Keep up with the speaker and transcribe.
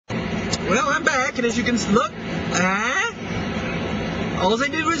well, I'm back, and as you can look, all I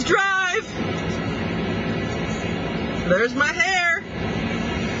did was drive. There's my hair.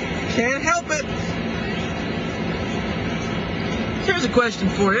 Can't help it. Here's a question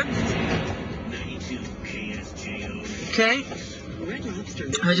for you. Okay.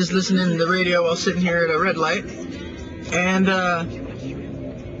 I just listened to the radio while sitting here at a red light, and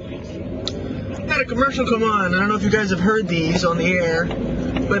had a commercial come on. I don't know if you guys have heard these on the air,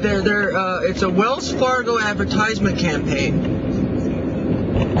 but it's a Wells Fargo advertisement campaign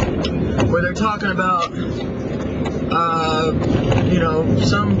where they're talking about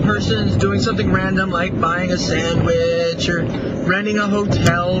some person's doing something random like buying a sandwich or renting a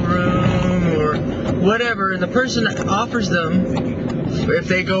hotel room or whatever, and the person offers them, if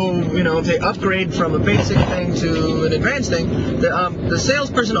they go, if they upgrade from a basic thing to an advanced thing, the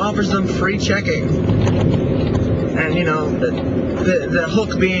salesperson offers them free checking. And, the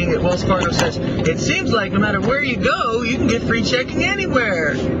hook being that Wells Fargo says, it seems like no matter where you go, you can get free checking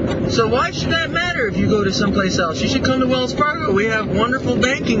anywhere. So why should that matter if you go to someplace else? You should come to Wells Fargo. We have wonderful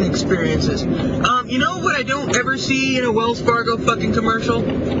banking experiences. You know what I don't ever see in a Wells Fargo fucking commercial?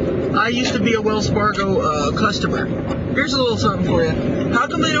 I used to be a Wells Fargo customer. Here's a little something for you. How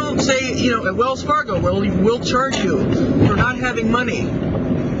come they don't say, at Wells Fargo, we'll charge you for not having money?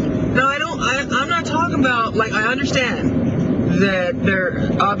 No, I'm not talking about, I understand that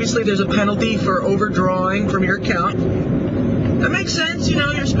there's a penalty for overdrawing from your account. That makes sense,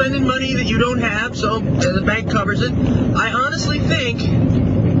 you're spending money that you don't have, so the bank covers it. I honestly think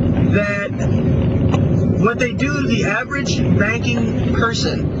that what they do to the average banking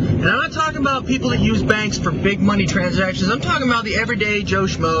person, and I'm not talking about people that use banks for big money transactions, I'm talking about the everyday Joe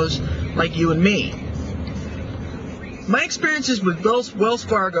Schmoes like you and me. My experiences with Wells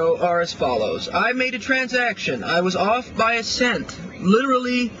Fargo are as follows. I made a transaction. I was off by a cent.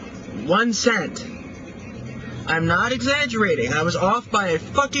 Literally 1 cent. I'm not exaggerating. I was off by a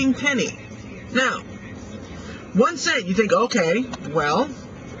fucking penny. Now, 1 cent, you think, okay, well,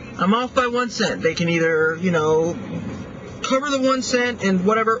 I'm off by 1 cent. They can either, cover the 1 cent and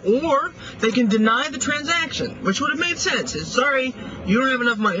whatever, or they can deny the transaction, which would have made sense. It's, sorry, you don't have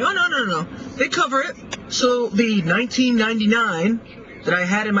enough money. Oh, no. They cover it. So the $19.99 that I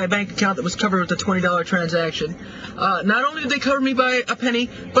had in my bank account that was covered with the $20 transaction, not only did they cover me by a penny,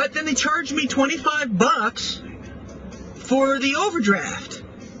 but then they charged me $25 for the overdraft,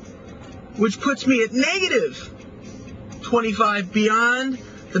 which puts me at negative 25 beyond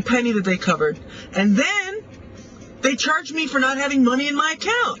the penny that they covered. And then they charged me for not having money in my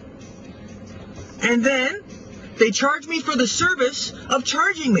account. And then they charged me for the service of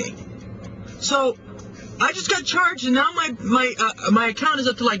charging me. So I just got charged, and now my account is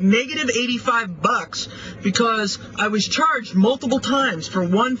up to negative $85 because I was charged multiple times for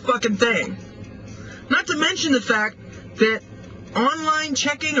one fucking thing. Not to mention the fact that online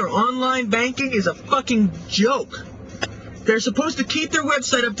checking or online banking is a fucking joke. They're supposed to keep their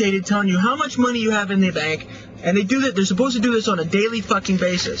website updated, telling you how much money you have in the bank, and they do that. They're supposed to do this on a daily fucking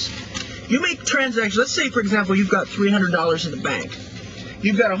basis. You make transactions. Let's say, for example, you've got $300 in the bank.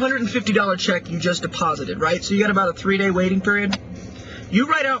 You've got a $150 check you just deposited, right? So you got about a 3-day waiting period. You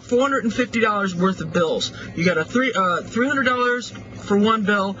write out $450 worth of bills. You got a $300 for one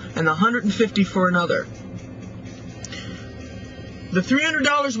bill and $150 for another. The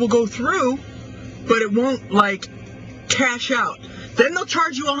 $300 will go through, but it won't cash out. Then they'll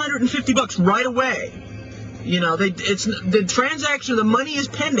charge you $150 right away. It's the transaction, the money is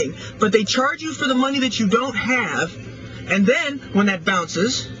pending, but they charge you for the money that you don't have. And then, when that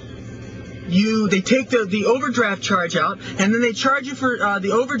bounces, they take the overdraft charge out, and then they charge you for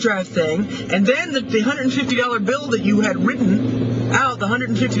the overdraft thing, and then the $150 bill that you had written out, the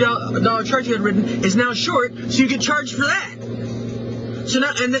 $150 charge you had written, is now short, so you get charged for that. So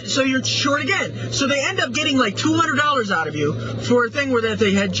now, so you're short again. So they end up getting $200 out of you for a thing where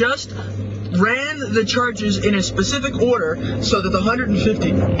they had just ran the charges in a specific order so that the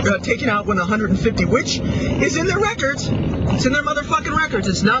 150 got taken out when the 150, which is in their records. It's in their motherfucking records.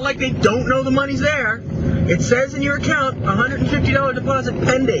 It's not like they don't know the money's there. It says in your account, $150 deposit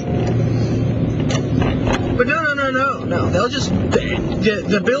pending. But no. They'll just,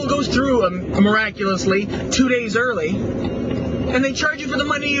 the bill goes through miraculously 2 days early. And they charge you for the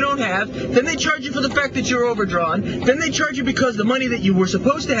money you don't have. Then they charge you for the fact that you're overdrawn. Then they charge you because the money that you were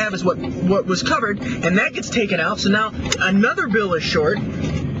supposed to have is what was covered, and that gets taken out. So now another bill is short.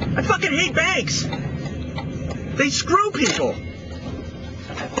 I fucking hate banks. They screw people.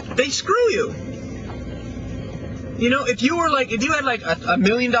 They screw you. If you had $1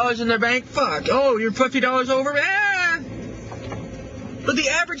 million in their bank, fuck. Oh, you're $50 over? but the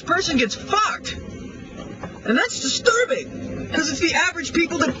average person gets fucked. And that's disturbing, because it's the average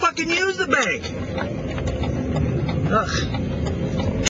people that fucking use the bank. Ugh.